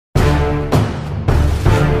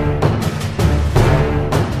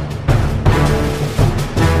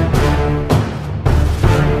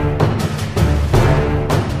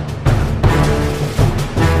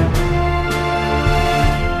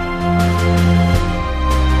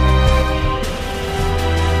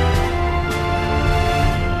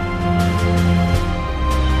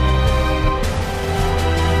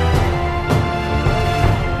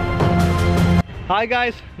Hi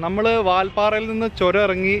guys, നമ്മൾ വാൽപ്പാറയിൽ നിന്ന് ചുരം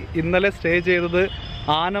ഇറങ്ങി ഇന്നലെ സ്റ്റേ ചെയ്തത്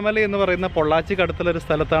ആനമല എന്ന് പറയുന്ന പൊള്ളാച്ചിക്കടുത്തുള്ളൊരു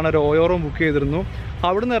സ്ഥലത്താണ്. ഒരു ഓയോറും ബുക്ക് ചെയ്തിരുന്നു.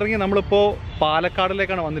 അവിടെ നിന്ന് ഇറങ്ങി നമ്മളിപ്പോൾ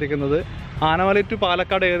പാലക്കാടിലേക്കാണ് വന്നിരിക്കുന്നത്. ആനമല ടു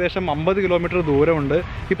പാലക്കാട് ഏകദേശം 50 കിലോമീറ്റർ ദൂരമുണ്ട്.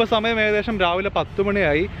 ഇപ്പോൾ സമയം ഏകദേശം രാവിലെ 10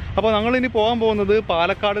 മണിയായി. അപ്പോൾ ഞങ്ങളിനി പോകാൻ പോകുന്നത്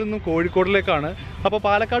പാലക്കാടിൽ നിന്നും കോഴിക്കോടിലേക്കാണ്. അപ്പോൾ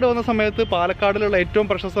പാലക്കാട് വന്ന സമയത്ത് പാലക്കാടിലുള്ള ഏറ്റവും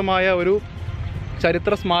പ്രശസ്തമായ ഒരു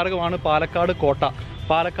ചരിത്ര സ്മാരകമാണ് പാലക്കാട് കോട്ട,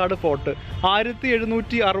 പാലക്കാട് ഫോർട്ട്.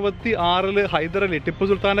 1766 ഹൈദരലി, ടിപ്പു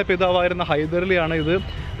സുൽത്താൻ്റെ പിതാവായിരുന്ന ഹൈദരലിയാണ് ഇത്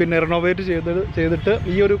പിന്നെ റിനോവേറ്റ് ചെയ്തിട്ട്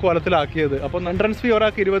ഈ ഒരു കോലത്തിലാക്കിയത്. അപ്പോൾ എൻട്രൻസ് ഫീ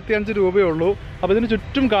ഒരാൾക്ക് 25 രൂപയേ ഉള്ളൂ. അപ്പോൾ ഇതിന്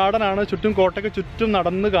ചുറ്റും ഗാർഡനാണ്, ചുറ്റും കോട്ടയ്ക്ക് ചുറ്റും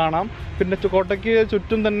നടന്ന് കാണാം. പിന്നെ കോട്ടയ്ക്ക്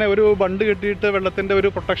ചുറ്റും തന്നെ ഒരു ബണ്ട് കെട്ടിയിട്ട് വെള്ളത്തിൻ്റെ ഒരു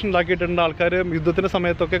പ്രൊട്ടക്ഷൻ ഉണ്ടാക്കിയിട്ടുണ്ട്. ആൾക്കാർ യുദ്ധത്തിൻ്റെ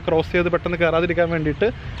സമയത്തൊക്കെ ക്രോസ് ചെയ്ത് പെട്ടെന്ന് കയറാതിരിക്കാൻ വേണ്ടിയിട്ട്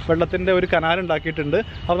വെള്ളത്തിൻ്റെ ഒരു കനാൽ ഉണ്ടാക്കിയിട്ടുണ്ട്.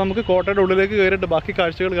 അപ്പോൾ നമുക്ക് കോട്ടയുടെ ഉള്ളിലേക്ക് കയറിയിട്ട് ബാക്കി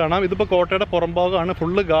കാഴ്ചകൾ കാണാം. ഇതിപ്പോൾ കോട്ടയുടെ പുറംഭാഗമാണ്,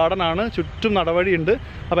 ഫുള്ള് ഗാർഡനാണ്, ചുറ്റും നടവഴിയുണ്ട്.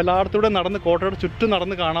 അപ്പോൾ എല്ലായിടത്തൂടെ നടന്ന് കോട്ടയുടെ ചുറ്റും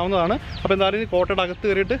നടന്ന് കാണാവുന്നതാണ്. അപ്പോൾ എന്തായാലും കോട്ടയുടെ അകത്ത്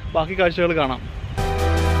കയറിയിട്ട് ബാക്കി കാഴ്ചകൾ കാണാം.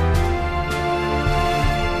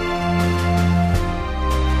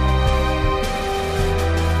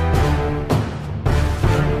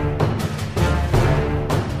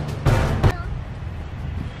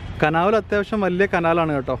 കനാൽ അത്യാവശ്യം വലിയ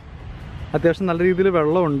കനാലാണ് കേട്ടോ. അത്യാവശ്യം നല്ല രീതിയിൽ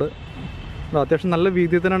വെള്ളമുണ്ട്. അത്യാവശ്യം നല്ല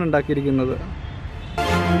വീതിയിൽ തന്നെയാണ് ഉണ്ടാക്കിയിരിക്കുന്നത്.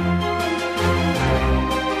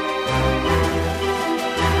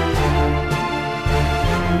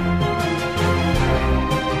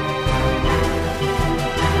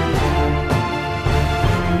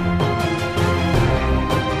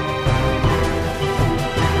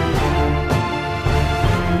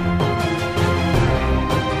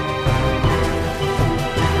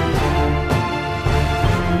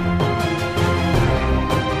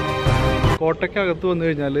 കോട്ടയ്ക്കകത്ത് വന്നു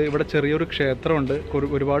കഴിഞ്ഞാൽ ഇവിടെ ചെറിയൊരു ക്ഷേത്രമുണ്ട്.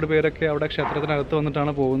 ഒരുപാട് പേരൊക്കെ അവിടെ ക്ഷേത്രത്തിനകത്ത്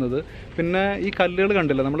വന്നിട്ടാണ് പോകുന്നത്. പിന്നെ ഈ കല്ലുകൾ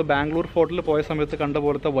കണ്ടില്ല, നമ്മൾ ബാംഗ്ലൂർ ഫോർട്ടിൽ പോയ സമയത്ത് കണ്ട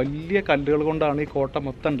പോലത്തെ വലിയ കല്ലുകൾ കൊണ്ടാണ് ഈ കോട്ട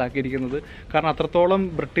മൊത്തം ഉണ്ടാക്കിയിരിക്കുന്നത്. കാരണം അത്രത്തോളം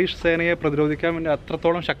ബ്രിട്ടീഷ് സേനയെ പ്രതിരോധിക്കാൻ വേണ്ടി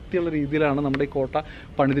അത്രത്തോളം ശക്തിയുള്ള രീതിയിലാണ് നമ്മുടെ ഈ കോട്ട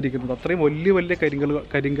പണിതിരിക്കുന്നത്. അത്രയും വലിയ വലിയ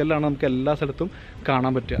കരിങ്കല്ലാണ് നമുക്ക് എല്ലാ സ്ഥലത്തും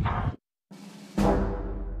കാണാൻ പറ്റുക.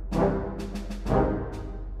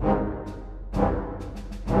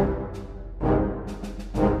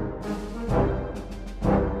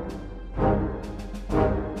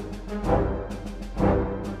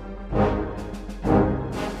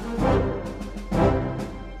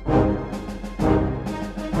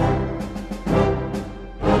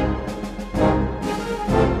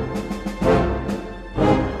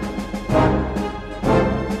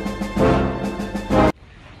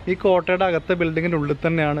 ഈ കോട്ടയുടെ അകത്തെ ബിൽഡിങ്ങിൻ്റെ ഉള്ളിൽ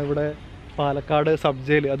തന്നെയാണ് ഇവിടെ പാലക്കാട് സബ്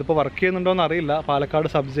ജയിൽ. അതിപ്പോൾ വർക്ക് ചെയ്യുന്നുണ്ടോയെന്ന് അറിയില്ല. പാലക്കാട്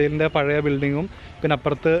സബ് ജയിലിൻ്റെ പഴയ ബിൽഡിങ്ങും പിന്നെ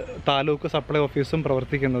അപ്പുറത്ത് താലൂക്ക് സപ്ലൈ ഓഫീസും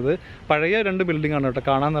പ്രവർത്തിക്കുന്നത്. പഴയ 2 ബിൽഡിങ്ങാണ് കേട്ടോ.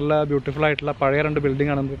 കാണാൻ നല്ല ബ്യൂട്ടിഫുൾ ആയിട്ടുള്ള പഴയ 2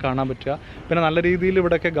 ബിൽഡിങ്ങാണ് നമുക്ക് കാണാൻ പറ്റുക. പിന്നെ നല്ല രീതിയിൽ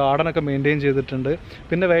ഇവിടെയൊക്കെ ഗാർഡനൊക്കെ മെയിൻറ്റെയിൻ ചെയ്തിട്ടുണ്ട്.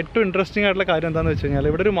 പിന്നെ ഏറ്റവും ഇൻട്രസ്റ്റിംഗ് ആയിട്ടുള്ള കാര്യം എന്താണെന്ന് വെച്ച് കഴിഞ്ഞാൽ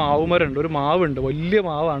ഇവിടെ ഒരു മാവുമരമുണ്ട്, ഒരു മാവുണ്ട്, വലിയ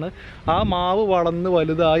മാവാണ്. ആ മാവ് വളർന്ന്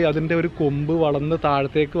വലുതായി അതിൻ്റെ ഒരു കൊമ്പ് വളർന്ന്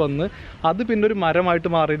താഴത്തേക്ക് വന്ന് അത് പിന്നെ ഒരു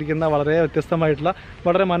മരമായിട്ട് മാറിയിരിക്കുന്ന വളരെ വ്യത്യസ്തമായിട്ടുള്ള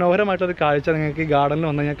വളരെ മനോഹരമായിട്ടൊരു കാഴ്ച നിങ്ങൾക്ക് ഈ ഗാർഡനിൽ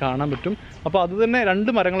വന്ന് കഴിഞ്ഞാൽ കാണാൻ പറ്റും. അപ്പോൾ അത് തന്നെ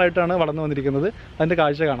 2 മരങ്ങളായിട്ടാണ് വളർന്നു വന്നിരിക്കുന്നത്. അതിൻ്റെ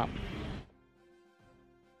കാഴ്ച കാണാം.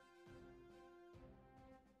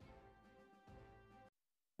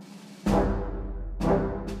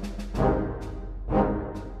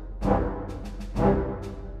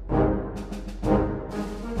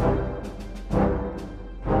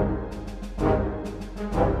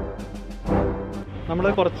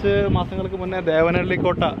 നമ്മൾ കുറച്ച് മാസങ്ങൾക്ക് മുന്നേ ദേവനഹള്ളി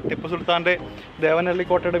കോട്ട, ടിപ്പു സുൽത്താൻ്റെ ദേവനഹള്ളി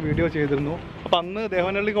കോട്ടയുടെ വീഡിയോ ചെയ്തിരുന്നു. അപ്പോൾ അന്ന്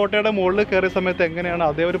ദേവനഹള്ളി കോട്ടയുടെ മുകളിൽ കയറിയ സമയത്ത് എങ്ങനെയാണ്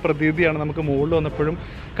അതേ ഒരു പ്രതീതിയാണ് നമുക്ക് മുകളിൽ വന്നപ്പോഴും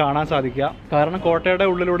കാണാൻ സാധിക്കുക. കാരണം കോട്ടയുടെ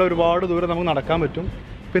ഉള്ളിലൂടെ ഒരുപാട് ദൂരം നമുക്ക് നടക്കാൻ പറ്റും.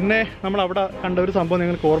 പിന്നെ നമ്മളവിടെ കണ്ട ഒരു സംഭവം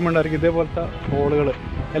നിങ്ങൾക്ക് ഓർമ്മ ഉണ്ടായിരിക്കും, ഇതേപോലത്തെ ഹോളുകൾ,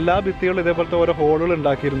 എല്ലാ ഭിത്തികളും ഇതേപോലത്തെ ഓരോ ഹോളുകൾ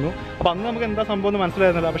ഉണ്ടാക്കിയിരുന്നു. അപ്പോൾ അന്ന് നമുക്ക് എന്താ സംഭവം എന്ന്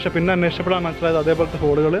മനസ്സിലായിരുന്നില്ല. പക്ഷേ പിന്നെ അന്വേഷിച്ചപ്പോഴാണ് മനസ്സിലായത് അതേപോലത്തെ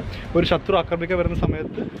ഹോളുകൾ ഒരു ശത്രു ആക്രമിക്കാൻ വരുന്ന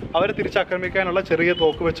സമയത്ത് അവരെ തിരിച്ചാക്രമിക്കാനുള്ള ചെറിയ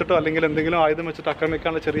തോക്ക് വെച്ചിട്ടോ അല്ലെങ്കിൽ എന്തെങ്കിലും ആയുധം വെച്ചിട്ട്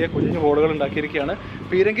ആക്രമിക്കാനുള്ള ചെറിയ കുഞ്ഞു ഹോളുകൾ ഉണ്ടാക്കിയിരിക്കുകയാണ്.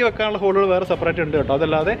 പീരങ്കി വെക്കാനുള്ള ഹോളുകൾ വേറെ സെപ്പറേറ്റ് ഉണ്ട് കേട്ടോ.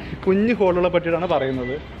 അതല്ലാതെ കുഞ്ഞു ഹോളുകളെ പറ്റിയിട്ടാണ്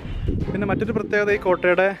പറയുന്നത്. പിന്നെ മറ്റൊരു പ്രത്യേകത ഈ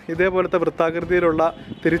കോട്ടയുടെ ഇതേപോലത്തെ വൃത്താകൃതിയിലുള്ള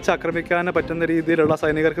തിരിച്ചാക്രമിക്കാൻ പറ്റുന്ന രീതിയിലുള്ള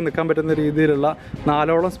സൈനികർക്ക് നിൽക്കാൻ പറ്റുന്ന രീതിയിലുള്ള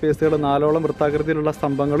 4ഓളം സ്പേസുകൾ, 4ഓളം വൃത്താകൃതിയിലുള്ള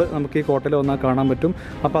സ്തംഭങ്ങൾ നമുക്ക് ഈ കോട്ടയിൽ വന്നാൽ കാണാൻ പറ്റും.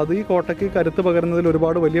 അപ്പോൾ അത് ഈ കോട്ടയ്ക്ക് കരുത്ത് പകരുന്നതിൽ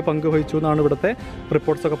ഒരുപാട് വലിയ പങ്ക് വഹിച്ചു എന്നാണ് ഇവിടുത്തെ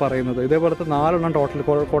റിപ്പോർട്ട്സൊക്കെ പറയുന്നത്. ഇതേപോലത്തെ 4 ടോട്ടൽ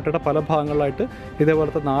കോട്ടയുടെ പല ഭാഗങ്ങളിലായിട്ട്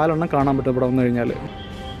ഇതേപോലത്തെ 4 കാണാൻ പറ്റും ഇവിടെ വന്നു കഴിഞ്ഞാൽ.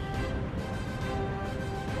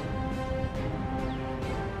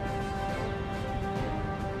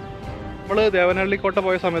 നമ്മൾ ദേവനഹള്ളി കോട്ട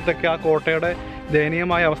പോയ സമയത്തൊക്കെ ആ കോട്ടയുടെ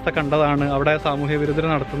ദയനീയമായ അവസ്ഥ കണ്ടതാണ്. അവിടെ സാമൂഹ്യ വിരുദ്ധർ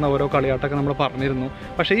നടത്തുന്ന ഓരോ കളിയാട്ടമൊക്കെ നമ്മൾ പറഞ്ഞിരുന്നു.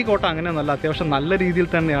 പക്ഷേ ഈ കോട്ട അങ്ങനെയൊന്നല്ല. അത്യാവശ്യം നല്ല രീതിയിൽ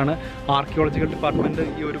തന്നെയാണ് ആർക്കിയോളജിക്കൽ ഡിപ്പാർട്ട്മെൻറ്റ്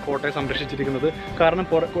ഈ ഒരു കോട്ടയെ സംരക്ഷിച്ചിരിക്കുന്നത്. കാരണം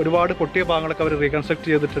ഒരുപാട് പൊട്ടിയ ഭാഗങ്ങളൊക്കെ അവർ റീകൺസ്ട്രക്ട്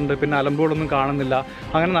ചെയ്തിട്ടുണ്ട്. പിന്നെ അലമ്പുകളൊന്നും കാണുന്നില്ല.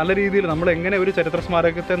 അങ്ങനെ നല്ല രീതിയിൽ നമ്മൾ എങ്ങനെ ഒരു ചരിത്ര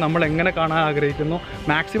സ്മാരകത്തെ നമ്മൾ എങ്ങനെ കാണാൻ ആഗ്രഹിക്കുന്നു,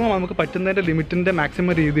 മാക്സിമം നമുക്ക് പറ്റുന്നതിൻ്റെ ലിമിറ്റിൻ്റെ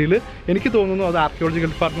മാക്സിമം രീതിയിൽ എനിക്ക് തോന്നുന്നു അത്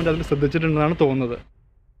ആർക്കിയോളജിക്കൽ ഡിപ്പാർട്ട്മെൻറ്റ് അതിൽ ശ്രദ്ധിച്ചിട്ടുണ്ടെന്നാണ് തോന്നുന്നത്.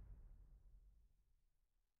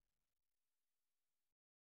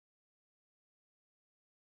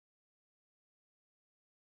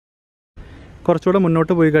 കുറച്ചുകൂടെ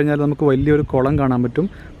മുന്നോട്ട് പോയി കഴിഞ്ഞാൽ നമുക്ക് വലിയൊരു കുളം കാണാൻ പറ്റും.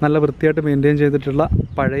 നല്ല വൃത്തിയായിട്ട് മെയിൻറ്റെയിൻ ചെയ്തിട്ടുള്ള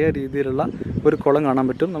പഴയ രീതിയിലുള്ള ഒരു കുളം കാണാൻ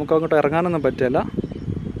പറ്റും. നമുക്ക് അങ്ങോട്ട് ഇറങ്ങാനൊന്നും പറ്റില്ല.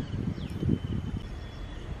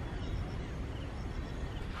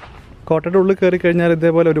 കോട്ടയുടെ ഉള്ളിൽ കയറി കഴിഞ്ഞാൽ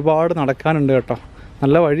ഇതേപോലെ ഒരുപാട് നടക്കാനുണ്ട് കേട്ടോ.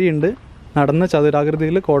 നല്ല വഴിയുണ്ട്. നടന്ന്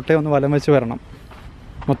ചതുരാകൃതിയിൽ കോട്ടയെ ഒന്ന് വലം വെച്ച് വരണം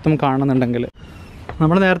മൊത്തം കാണുന്നുണ്ടെങ്കിൽ.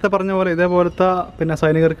 നമ്മൾ നേരത്തെ പറഞ്ഞ പോലെ ഇതേപോലത്തെ പിന്നെ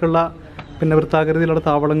സൈനികർക്കുള്ള പിന്നെ വൃത്താകൃതിയിലുള്ള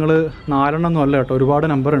താവളങ്ങൾ 4 അല്ല കേട്ടോ, ഒരുപാട്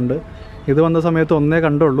നമ്പറുണ്ട്. ഇത് വന്ന സമയത്ത് ഒന്നേ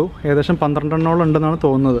കണ്ടുള്ളൂ. ഏകദേശം 12 ഉണ്ടെന്നാണ്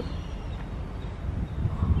തോന്നുന്നത്.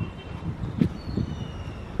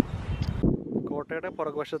 കോട്ടയുടെ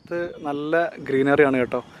പുറകുവശത്ത് നല്ല ഗ്രീനറിയാണ്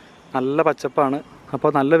കേട്ടോ, നല്ല പച്ചപ്പാണ്.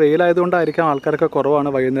 അപ്പോൾ നല്ല വെയിലായതുകൊണ്ടായിരിക്കാം ആൾക്കാരൊക്കെ കുറവാണ്.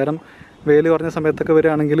 വൈകുന്നേരം വെയിൽ കുറഞ്ഞ സമയത്തൊക്കെ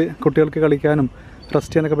വരികയാണെങ്കിൽ കുട്ടികൾക്ക് കളിക്കാനും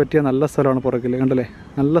റെസ്റ്റ് ചെയ്യാനൊക്കെ പറ്റിയ നല്ല സ്ഥലമാണ്. പുറകിൽ കണ്ടല്ലേ,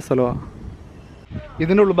 നല്ല സ്ഥലമാണ്.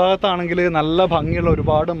 ഇതിൻ്റെ ഉൾഭാഗത്താണെങ്കിൽ നല്ല ഭംഗിയുള്ള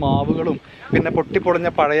ഒരുപാട് മാവുകളും പിന്നെ പൊട്ടിപ്പൊളിഞ്ഞ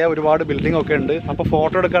പഴയ ഒരുപാട് ബിൽഡിംഗ് ഒക്കെ ഉണ്ട്. അപ്പോൾ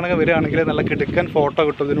ഫോട്ടോ എടുക്കുകയാണെങ്കിൽ വരികയാണെങ്കിൽ നല്ല കിടുക്കൻ ഫോട്ടോ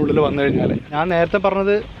കിട്ടും ഇതിനുള്ളിൽ വന്നു കഴിഞ്ഞാൽ. ഞാൻ നേരത്തെ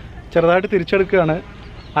പറഞ്ഞത് ചെറുതായിട്ട് തിരിച്ചെടുക്കുകയാണ്.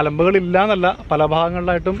 അലമ്പുകളില്ല എന്നല്ല, പല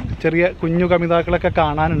ഭാഗങ്ങളിലായിട്ടും ചെറിയ കുഞ്ഞു കമിതാക്കളൊക്കെ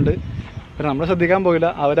കാണാനുണ്ട്. പിന്നെ നമ്മൾ ശ്രദ്ധിക്കാൻ പോയില്ല,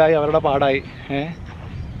 അവരായി അവരുടെ പാടായി.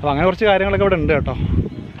 അപ്പോൾ അങ്ങനെ കുറച്ച് കാര്യങ്ങളൊക്കെ ഇവിടെ ഉണ്ട് കേട്ടോ.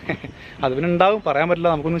 അത് പിന്നെ ഉണ്ടാവും, പറയാൻ പറ്റില്ല,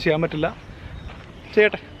 നമുക്കൊന്നും ചെയ്യാൻ പറ്റില്ല.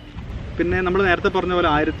 ചെയ്യട്ടെ. പിന്നെ നമ്മൾ നേരത്തെ പറഞ്ഞ പോലെ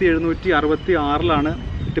 1766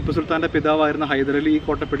 ടിപ്പു സുൽത്താൻ്റെ പിതാവായിരുന്ന ഹൈദരലി ഈ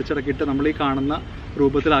കോട്ട പിടിച്ചടക്കിയിട്ട് നമ്മൾ ഈ കാണുന്ന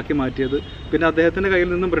രൂപത്തിലാക്കി മാറ്റിയത്. പിന്നെ അദ്ദേഹത്തിൻ്റെ കയ്യിൽ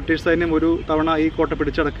നിന്നും ബ്രിട്ടീഷ് സൈന്യം ഒരു തവണ ഈ കോട്ട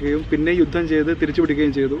പിടിച്ചടക്കുകയും പിന്നെ യുദ്ധം ചെയ്ത് തിരിച്ചു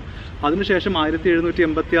പിടിക്കുകയും ചെയ്തു. അതിനുശേഷം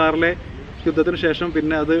 1786 യുദ്ധത്തിന് ശേഷം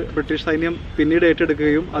പിന്നെ അത് ബ്രിട്ടീഷ് സൈന്യം പിന്നീട്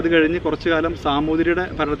ഏറ്റെടുക്കുകയും അത് കഴിഞ്ഞ് കുറച്ചു കാലം സാമൂതിരിയുടെ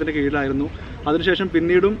ഭരണത്തിൻ്റെ കീഴിലായിരുന്നു. അതിനുശേഷം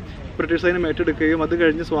പിന്നീടും ബ്രിട്ടീഷ് സൈന്യം ഏറ്റെടുക്കുകയും അത്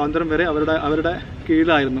കഴിഞ്ഞ് സ്വാതന്ത്ര്യം വരെ അവരുടെ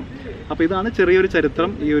കീഴിലായിരുന്നു. അപ്പോൾ ഇതാണ് ചെറിയൊരു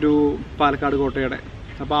ചരിത്രം ഈ ഒരു പാലക്കാട് കോട്ടയുടെ.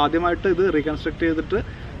 അപ്പോൾ ആദ്യമായിട്ട് ഇത് റീകൺസ്ട്രക്ട് ചെയ്തിട്ട്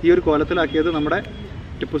ഈ ഒരു കോലത്തിലാക്കിയത് നമ്മുടെ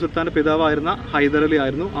ടിപ്പു സുൽത്താൻ്റെ പിതാവായിരുന്ന ഹൈദരലി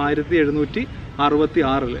ആയിരുന്നു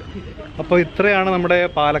 1766. അപ്പോൾ ഇത്രയാണ് നമ്മുടെ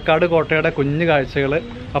പാലക്കാട് കോട്ടയുടെ കുഞ്ഞു കാഴ്ചകൾ.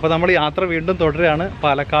 അപ്പോൾ നമ്മൾ യാത്ര വീണ്ടും തുടരുകയാണ്.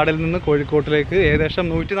 പാലക്കാടിൽ നിന്ന് കോഴിക്കോട്ടിലേക്ക് ഏകദേശം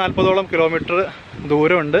 140ഓളം കിലോമീറ്റർ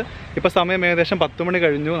ദൂരമുണ്ട്. ഇപ്പോൾ സമയം ഏകദേശം 10 മണി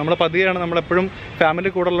കഴിഞ്ഞു. നമ്മൾ പതിയാണ്, നമ്മളെപ്പോഴും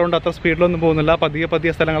ഫാമിലി കൂടെ ഉള്ളതുകൊണ്ട് അത്ര സ്പീഡിലൊന്നും പോകുന്നില്ല.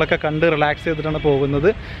 പതിയെ സ്ഥലങ്ങളൊക്കെ കണ്ട് റിലാക്സ് ചെയ്തിട്ടാണ് പോകുന്നത്.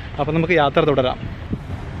 അപ്പോൾ നമുക്ക് യാത്ര തുടരാം.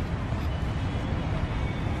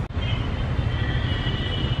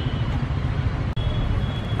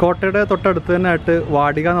 കോട്ടയുടെ തൊട്ടടുത്ത് തന്നെ ആയിട്ട്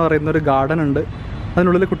വാടിക എന്ന് പറയുന്ന ഒരു ഗാർഡൻ ഉണ്ട്.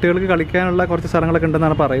 അതിനുള്ളിൽ കുട്ടികൾക്ക് കളിക്കാനുള്ള കുറച്ച് സ്ഥലങ്ങളൊക്കെ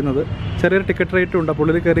ഉണ്ടെന്നാണ് പറയുന്നത്. ചെറിയൊരു ടിക്കറ്റ് റേറ്റും ഉണ്ട്. അപ്പോൾ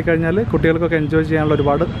ഉള്ളിൽ കയറി കഴിഞ്ഞാൽ കുട്ടികൾക്കൊക്കെ എൻജോയ് ചെയ്യാനുള്ള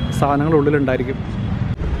ഒരുപാട് സാധനങ്ങൾ ഉള്ളിലുണ്ടായിരിക്കും.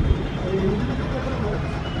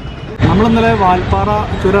 നമ്മൾ ഇന്നലെ വാൽപ്പാറ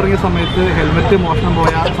ചുരം ഇറങ്ങിയ സമയത്ത് ഹെൽമെറ്റ് മോഷണം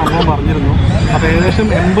പോയ സംഭവം പറഞ്ഞിരുന്നു. അപ്പോൾ ഏകദേശം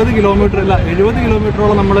 80 കിലോമീറ്റർ 70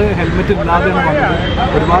 കിലോമീറ്ററോളം നമ്മൾ ഹെൽമെറ്റ് ഇല്ലാതെയാണ് വന്നത്.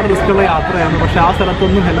 ഒരുപാട് റിസ്ക്കുള്ള യാത്രയാണ്. പക്ഷേ ആ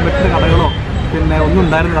സ്ഥലത്തൊന്നും ഹെൽമെറ്റിൻ്റെ കടകളോ പിന്നെ ഒന്നും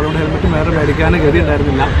ഉണ്ടായിരുന്നില്ല. അതുകൊണ്ട് ഹെൽമെറ്റ് മേടിക്കാൻ ഗതി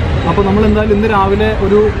ഉണ്ടായിരുന്നില്ല. അപ്പോൾ നമ്മൾ എന്തായാലും ഇന്ന് രാവിലെ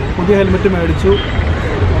ഒരു പുതിയ ഹെൽമെറ്റ് മേടിച്ചു.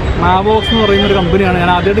 മാവോക്സ് എന്ന് പറയുന്നൊരു കമ്പനിയാണ്. ഞാൻ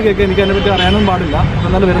ആദ്യമായിട്ട് കേൾക്കുക, എനിക്ക് അതിനെപ്പറ്റി അറിയാനും പാടില്ല.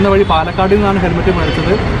 എന്നാലും വരുന്ന വഴി പാലക്കാടിൽ നിന്നാണ് ഹെൽമെറ്റ്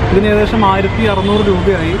മേടിച്ചത്. ഇതിന് ഏകദേശം 1600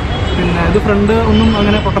 രൂപയായി. പിന്നെ ഇത് ഫ്രണ്ട് ഒന്നും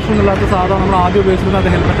അങ്ങനെ പ്രൊട്ടക്ഷൻ ഇല്ലാത്ത സാധാരണ നമ്മൾ ആദ്യം ഉപയോഗിച്ചിരുന്ന അത്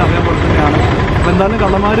ഹെൽമെറ്റ് അതേപോലെ തന്നെയാണ്. അപ്പോൾ എന്തായാലും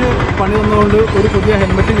കള്ളന്മാർ പണി തന്നുകൊണ്ട് ഒരു പുതിയ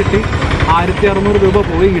ഹെൽമെറ്റ് കിട്ടി. 1600 രൂപ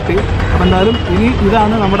പോയി കിട്ടി. അപ്പോൾ എന്തായാലും ഇനി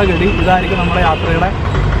ഇതാണ് നമ്മുടെ ഗതി. ഇതായിരിക്കും നമ്മുടെ യാത്രയുടെ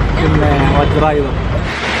പിന്നെ വജ്രായുധം.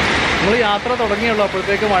 നമ്മൾ യാത്ര തുടങ്ങിയുള്ളൂ,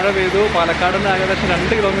 അപ്പോഴത്തേക്ക് മഴ പെയ്തു. പാലക്കാട് നിന്ന് ഏകദേശം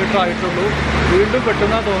 2 കിലോമീറ്റർ ആയിട്ടുള്ളൂ. വീണ്ടും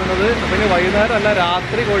പെട്ടെന്നാണ് തോന്നുന്നത്. പിന്നെ വൈകുന്നേരം അല്ല,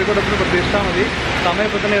 രാത്രി കോഴിക്കോട് നിന്ന് പ്രതീക്ഷിച്ചാൽ മതി. സമയം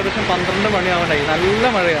ഇപ്പോൾ തന്നെ ഏകദേശം 12 മണിയാവാനായി. നല്ല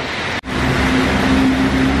മഴയാണ്.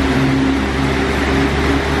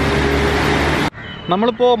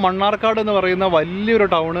 നമ്മളിപ്പോൾ മണ്ണാർക്കാട് എന്ന് പറയുന്ന വലിയൊരു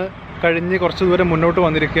ടൗണ് കഴിഞ്ഞ് കുറച്ച് ദൂരം മുന്നോട്ട്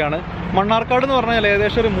വന്നിരിക്കുകയാണ്. മണ്ണാർക്കാട് എന്ന് പറഞ്ഞാൽ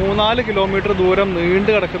ഏകദേശം ഒരു 3-4 കിലോമീറ്റർ ദൂരം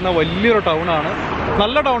നീണ്ടു കിടക്കുന്ന വലിയൊരു ടൗണാണ്.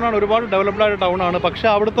 നല്ല ടൗണാണ്, ഒരുപാട് ഡെവലപ്ഡ് ആയ ടൗണാണ്. പക്ഷേ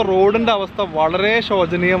അവിടുത്തെ റോഡിൻ്റെ അവസ്ഥ വളരെ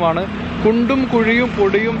ശോചനീയമാണ്. കുണ്ടും കുഴിയും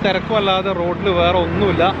പൊടിയും തിരക്കും അല്ലാതെ റോഡിൽ വേറെ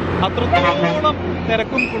ഒന്നുമില്ല. അത്രത്തോളം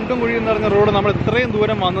തിരക്കും കുണ്ടും കുഴിയും നിറഞ്ഞ റോഡ് നമ്മൾ ഇത്രയും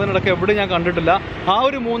ദൂരം വന്നതിനിടയ്ക്ക് എവിടെ ഞാൻ കണ്ടിട്ടില്ല. ആ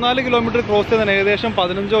ഒരു 3-4 കിലോമീറ്റർ ക്രോസ് ചെയ്തതിന് ഏകദേശം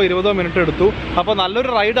 15-20 മിനിറ്റ് എടുത്തു. അപ്പോൾ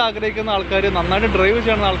നല്ലൊരു റൈഡ് ആഗ്രഹിക്കുന്ന ആൾക്കാർ, നന്നായിട്ട് ഡ്രൈവ്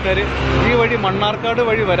ചെയ്യുന്ന ആൾക്കാർ ഈ വഴി മണ്ണാർക്കാട്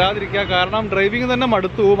വഴി വരാതിരിക്കുക. കാരണം ഡ്രൈവിംഗ് തന്നെ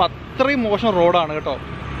മടുത്തു പോവും, അത്രയും മോശം റോഡാണ് കേട്ടോ.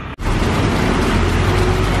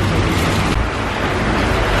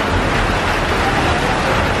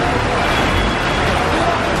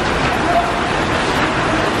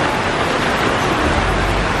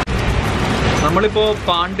 നമ്മളിപ്പോൾ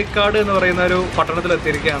പാണ്ടിക്കാട് എന്ന് പറയുന്ന ഒരു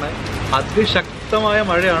പട്ടണത്തിലെത്തിയിരിക്കുകയാണ്. അതിശക്തമായ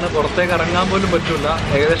മഴയാണ്, പുറത്തേക്ക് ഇറങ്ങാൻ പോലും പറ്റില്ല.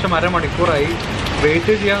 ഏകദേശം അരമണിക്കൂറായി.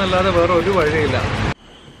 വെയിറ്റ് ചെയ്യാനല്ലാതെ വേറെ ഒരു വഴിയില്ല.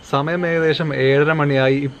 സമയം ഏകദേശം 7:30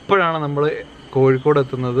 മണിയായി. ഇപ്പോഴാണ് നമ്മൾ കോഴിക്കോട്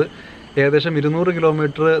എത്തുന്നത്. ഏകദേശം 200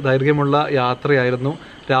 കിലോമീറ്റർ ദൈർഘ്യമുള്ള യാത്രയായിരുന്നു.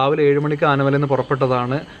 രാവിലെ 7 മണിക്ക് ആനമലയിൽ നിന്ന്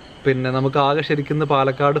പുറപ്പെട്ടതാണ്. പിന്നെ നമുക്ക് ആകെ ശരിക്കും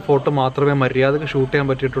പാലക്കാട് ഫോട്ടോ മാത്രമേ മര്യാദക്ക് ഷൂട്ട് ചെയ്യാൻ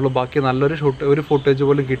പറ്റിയിട്ടുള്ളൂ. ബാക്കി നല്ലൊരു ഒരു ഫുട്ടേജ്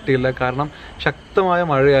പോലും കിട്ടിയില്ല. കാരണം ശക്തമായ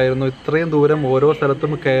മഴയായിരുന്നു. ഇത്രയും ദൂരം ഓരോ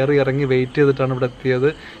സ്ഥലത്തും കയറി ഇറങ്ങി വെയിറ്റ് ചെയ്തിട്ടാണ് ഇവിടെ എത്തിയത്.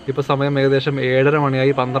 ഇപ്പോൾ സമയം ഏകദേശം 7:30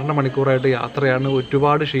 മണിയായി. 12 മണിക്കൂറായിട്ട് യാത്രയാണ്.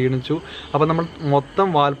 ഒരുപാട് ക്ഷീണിച്ചു. അപ്പോൾ നമ്മൾ മൊത്തം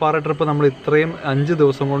വാൽപ്പാറ ട്രിപ്പ് നമ്മൾ ഇത്രയും 5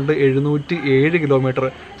 ദിവസം കൊണ്ട് 707 കിലോമീറ്റർ,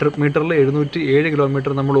 ട്രിപ്പ് മീറ്ററിൽ 707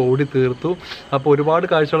 കിലോമീറ്റർ നമ്മൾ ഓടി തീർത്തു. അപ്പോൾ ഒരുപാട്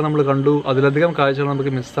കാഴ്ചകൾ നമ്മൾ കണ്ടു. അതിലധികം കാഴ്ചകൾ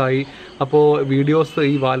നമുക്ക് മിസ്സായി. അപ്പോൾ വീഡിയോസ്,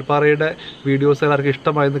 ഈ വാൽപ്പാറയുടെ വീഡിയോസ് എല്ലാവർക്കും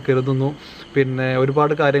ഇഷ്ടമായെന്ന് കരുതുന്നു. പിന്നെ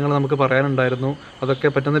ഒരുപാട് കാര്യങ്ങൾ നമുക്ക് പറയാനുണ്ടായിരുന്നു. അതൊക്കെ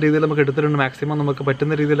പറ്റുന്ന രീതിയിൽ നമുക്ക് എടുത്തിട്ടുണ്ട്. മാക്സിമം നമുക്ക്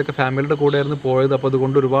പറ്റുന്ന രീതിയിലൊക്കെ ഫാമിലിയുടെ കൂടെയായിരുന്നു പോയത്. അപ്പോൾ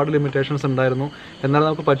അതുകൊണ്ട് ഒരുപാട് ലിമിറ്റേഷൻസ് ഉണ്ടായിരുന്നു. എന്നാൽ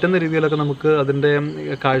നമുക്ക് പറ്റുന്ന രീതിയിലൊക്കെ നമുക്ക് അതിൻ്റെ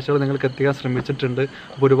കാഴ്ചകൾ നിങ്ങൾക്ക് എത്തിക്കാൻ ശ്രമിച്ചിട്ടുണ്ട്.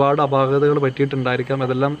 അപ്പോൾ ഒരുപാട് അപാകതകൾ പറ്റിയിട്ടുണ്ടായിരിക്കാം.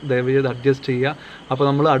 അതെല്ലാം ദയവ് ചെയ്ത് അഡ്ജസ്റ്റ് ചെയ്യുക. അപ്പോൾ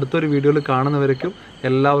നമ്മൾ അടുത്തൊരു വീഡിയോയിൽ കാണുന്നവരേക്കും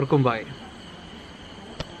എല്ലാവർക്കും ബൈ.